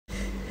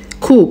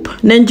Coup.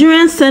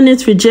 Nigerian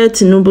Senate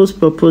rejects Tinubu's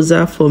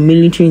proposal for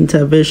military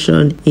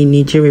intervention in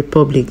Niger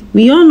Republic.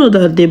 We all know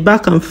that the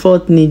back and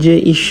forth Niger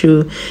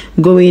issue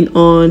going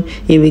on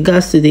in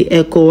regards to the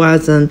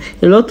ECOWAS and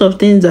a lot of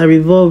things that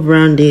revolve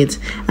around it.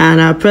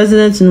 And our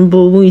President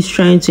Tinubu, who is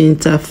trying to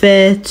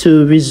interfere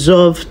to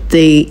resolve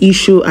the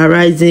issue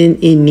arising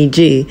in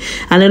Niger.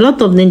 And a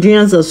lot of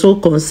Nigerians are so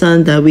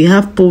concerned that we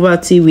have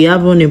poverty, we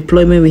have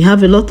unemployment, we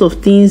have a lot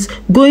of things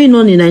going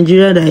on in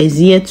Nigeria that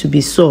is yet to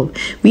be solved.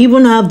 We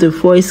even have the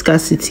fuel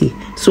scarcity.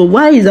 So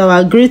why is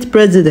our great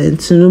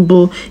president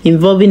Tinubu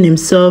involving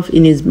himself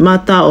in his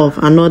matter of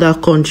another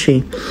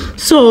country?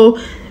 So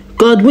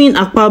Godwin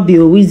Akpabio,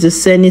 who is the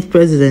Senate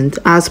president,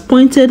 has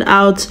pointed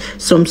out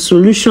some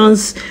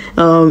solutions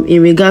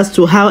in regards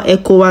to how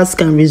ECOWAS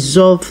can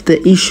resolve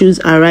the issues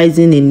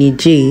arising in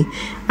Niger,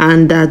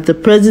 and that the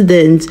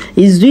president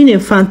is doing a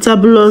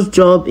fantabulous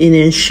job in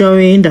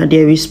ensuring that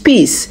there is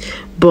peace,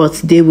 but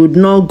they would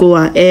not go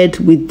ahead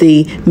with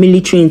the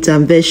military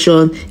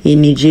intervention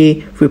in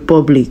Niger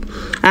Republic.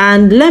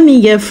 And let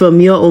me hear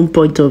from your own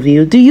point of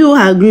view. Do you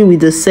agree with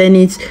the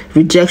Senate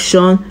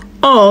rejection,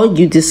 or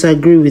you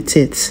disagree with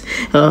it?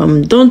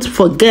 Don't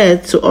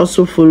forget to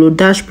also follow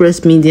Dash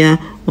Press Media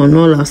on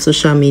all our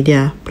social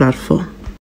media platforms.